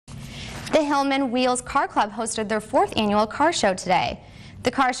The Hillman Wheels Car Club hosted their 4th annual car show today.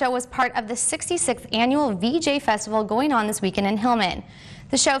 The car show was part of the 66th annual VJ Festival going on this weekend in Hillman.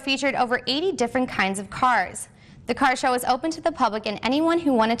 The show featured over 80 different kinds of cars. The car show was open to the public, and anyone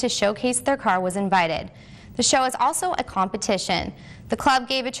who wanted to showcase their car was invited. The show is also a competition. The club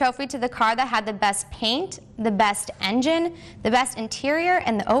gave a trophy to the car that had the best paint, the best engine, the best interior,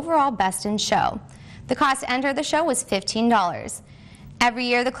 and the overall best in show. The cost to enter the show was $15. Every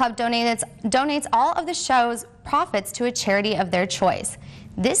year, the club donates all of the show's profits to a charity of their choice.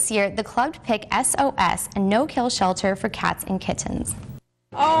 This year, the club picked S.O.S, a no-kill shelter for cats and kittens.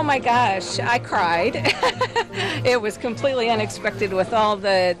 Oh my gosh, I cried. It was completely unexpected with all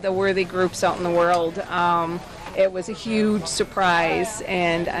the worthy groups out in the world. It was a huge surprise,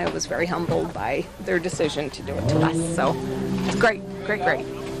 and I was very humbled by their decision to do it to us. So it's great, great, great.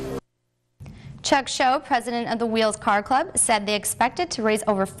 Chuck Show, president of the Wheels Car Club, said they expected to raise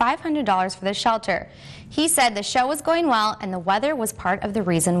over $500 for the shelter. He said the show was going well and the weather was part of the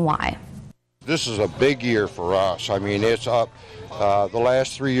reason why. This is a big year for us. I mean, it's up. The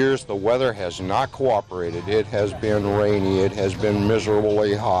last 3 years, the weather has not cooperated. It has been rainy. It has been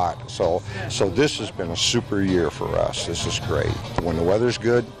miserably hot. So this has been a super year for us. This is great. When the weather's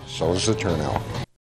good, so is the turnout.